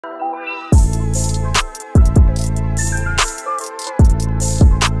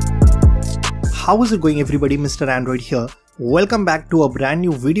How is it going everybody, Mr. Android here. Welcome back to a brand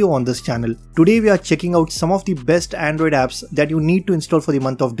new video on this channel. Today we are checking out some of the best Android apps that you need to install for the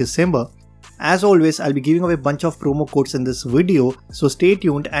month of December. As always, I'll be giving away a bunch of promo codes in this video, so stay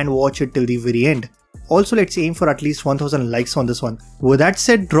tuned and watch it till the very end. Also, let's aim for at least 1000 likes on this one. With that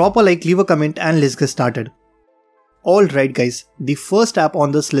said, drop a like, leave a comment and let's get started. Alright guys, the first app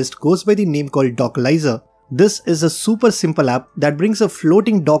on this list goes by the name called Docklizer. This is a super simple app that brings a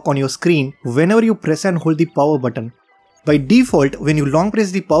floating dock on your screen whenever you press and hold the power button. By default, when you long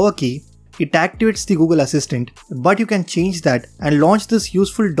press the power key, it activates the Google Assistant, but you can change that and launch this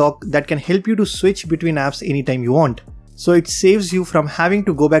useful dock that can help you to switch between apps anytime you want. So it saves you from having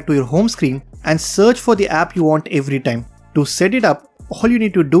to go back to your home screen and search for the app you want every time. To set it up, all you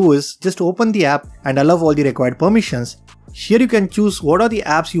need to do is just open the app and allow all the required permissions. Here you can choose what are the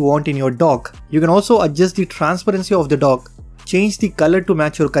apps you want in your dock. You can also adjust the transparency of the dock, change the color to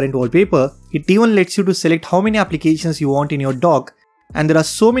match your current wallpaper. It even lets you to select how many applications you want in your dock, and there are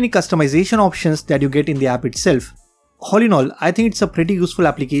so many customization options that you get in the app itself. All in all, I think it's a pretty useful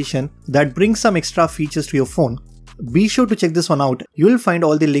application that brings some extra features to your phone. Be sure to check this one out. You will find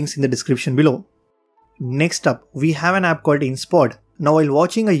all the links in the description below. Next up, we have an app called InSpot. Now while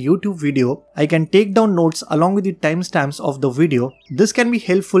watching a YouTube video, I can take down notes along with the timestamps of the video. This can be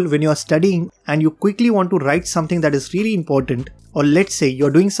helpful when you are studying and you quickly want to write something that is really important, or let's say you're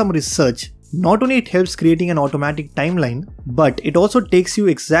doing some research. Not only it helps creating an automatic timeline, but it also takes you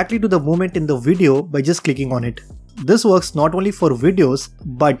exactly to the moment in the video by just clicking on it. This works not only for videos,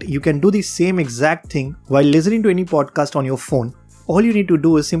 but you can do the same exact thing while listening to any podcast on your phone. All you need to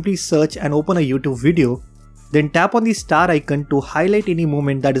do is simply search and open a YouTube video. Then tap on the star icon to highlight any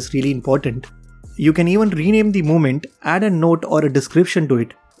moment that is really important. You can even rename the moment, add a note or a description to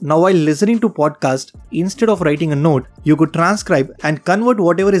it. Now while listening to podcast, instead of writing a note, you could transcribe and convert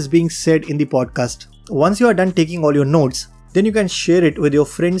whatever is being said in the podcast. Once you are done taking all your notes, then you can share it with your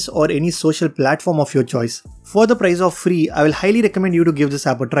friends or any social platform of your choice. For the price of free, I will highly recommend you to give this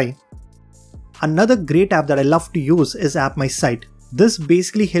app a try. Another great app that I love to use is AppMySite. This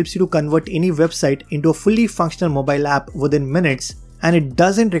basically helps you to convert any website into a fully functional mobile app within minutes, and it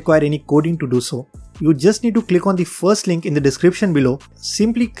doesn't require any coding to do so. You just need to click on the first link in the description below,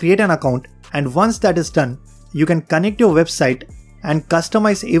 simply create an account, and once that is done, you can connect your website and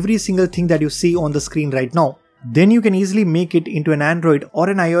customize every single thing that you see on the screen right now. Then you can easily make it into an Android or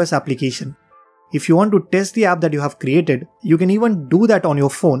an iOS application. If you want to test the app that you have created, you can even do that on your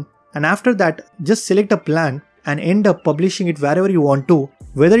phone, and after that, just select a plan and end up publishing it wherever you want to,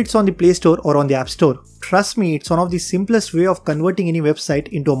 whether it's on the Play Store or on the App Store. Trust me, it's one of the simplest way of converting any website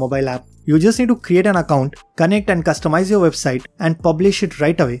into a mobile app. You just need to create an account, connect and customize your website and publish it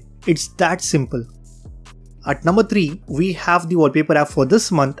right away. It's that simple. At number 3, we have the wallpaper app for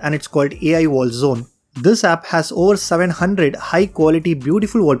this month, and it's called AI Wall Zone. This app has over 700 high quality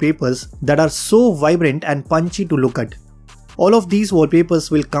beautiful wallpapers that are so vibrant and punchy to look at. All of these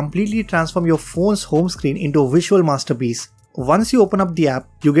wallpapers will completely transform your phone's home screen into a visual masterpiece. Once you open up the app,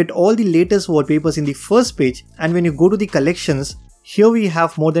 you get all the latest wallpapers in the first page, and when you go to the collections, here we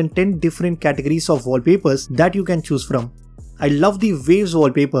have more than 10 different categories of wallpapers that you can choose from. I love the waves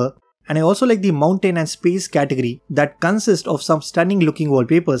wallpaper, and I also like the mountain and space category that consists of some stunning looking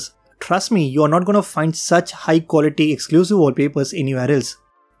wallpapers. Trust me, you are not gonna find such high quality exclusive wallpapers anywhere else.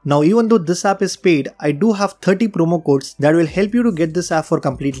 Now even though this app is paid, I do have 30 promo codes that will help you to get this app for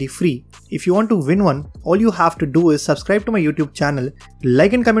completely free. If you want to win one, all you have to do is subscribe to my YouTube channel,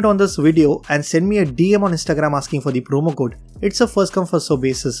 like and comment on this video, and send me a DM on Instagram asking for the promo code. It's a first come first serve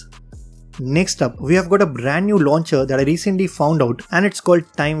basis. Next up, we have got a brand new launcher that I recently found out, and it's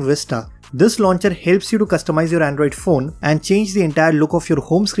called Time Vista. This launcher helps you to customize your Android phone and change the entire look of your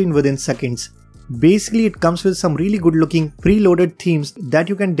home screen within seconds. Basically, it comes with some really good looking preloaded themes that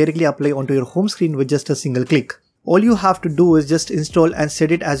you can directly apply onto your home screen with just a single click. All you have to do is just install and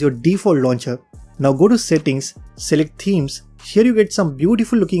set it as your default launcher. Now go to settings, select themes. Here you get some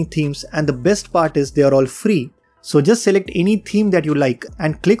beautiful looking themes, and the best part is they are all free. So just select any theme that you like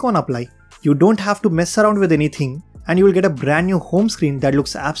and click on apply. You don't have to mess around with anything, and you will get a brand new home screen that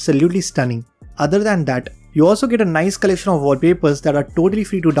looks absolutely stunning. Other than that, you also get a nice collection of wallpapers that are totally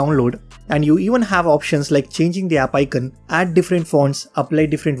free to download, and you even have options like changing the app icon, add different fonts, apply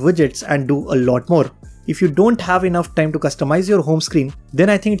different widgets, and do a lot more. If you don't have enough time to customize your home screen, then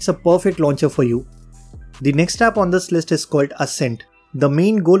I think it's a perfect launcher for you. The next app on this list is called Ascent. The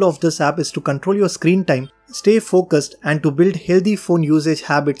main goal of this app is to control your screen time, stay focused, and to build healthy phone usage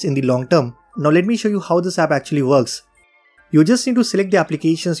habits in the long term. Now let me show you how this app actually works. You just need to select the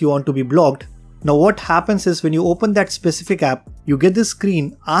applications you want to be blocked, Now what happens is when you open that specific app, you get this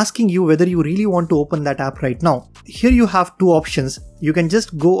screen asking you whether you really want to open that app right now. Here you have two options. You can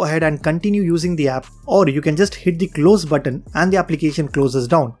just go ahead and continue using the app, or you can just hit the close button and the application closes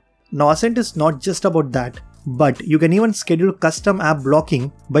down. Now Ascent is not just about that, but you can even schedule custom app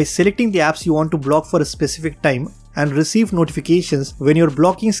blocking by selecting the apps you want to block for a specific time and receive notifications when your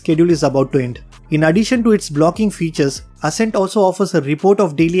blocking schedule is about to end. In addition to its blocking features, Ascent also offers a report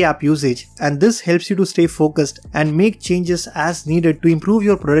of daily app usage, and this helps you to stay focused and make changes as needed to improve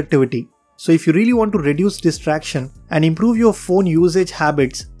your productivity. So if you really want to reduce distraction and improve your phone usage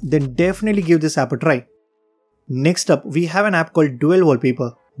habits, then definitely give this app a try. Next up, we have an app called Dual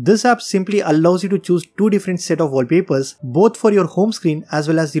Wallpaper. This app simply allows you to choose two different sets of wallpapers, both for your home screen as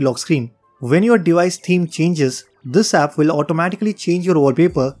well as the lock screen. When your device theme changes, this app will automatically change your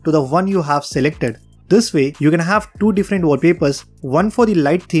wallpaper to the one you have selected. This way, you can have two different wallpapers, one for the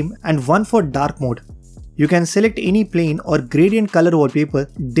light theme and one for dark mode. You can select any plain or gradient color wallpaper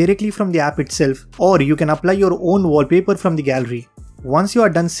directly from the app itself, or you can apply your own wallpaper from the gallery. Once you are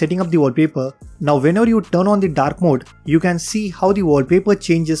done setting up the wallpaper, now whenever you turn on the dark mode, you can see how the wallpaper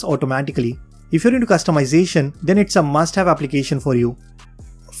changes automatically. If you're into customization, then it's a must-have application for you.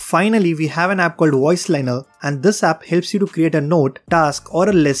 Finally, we have an app called VoiceLiner, and this app helps you to create a note, task or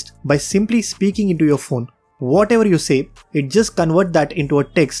a list by simply speaking into your phone. Whatever you say, it just converts that into a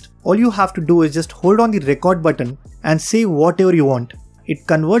text. All you have to do is just hold on the record button and say whatever you want. It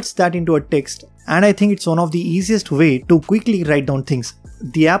converts that into a text, and I think it's one of the easiest way to quickly write down things.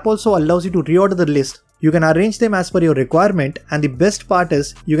 The app also allows you to reorder the list. You can arrange them as per your requirement, and the best part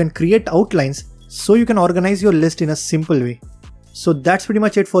is you can create outlines so you can organize your list in a simple way. So that's pretty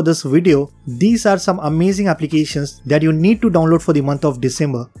much it for this video. These are some amazing applications that you need to download for the month of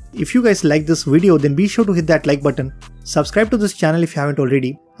December. If you guys like this video, then be sure to hit that like button. Subscribe to this channel if you haven't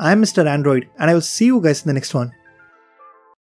already. I am Mr. Android, and I will see you guys in the next one.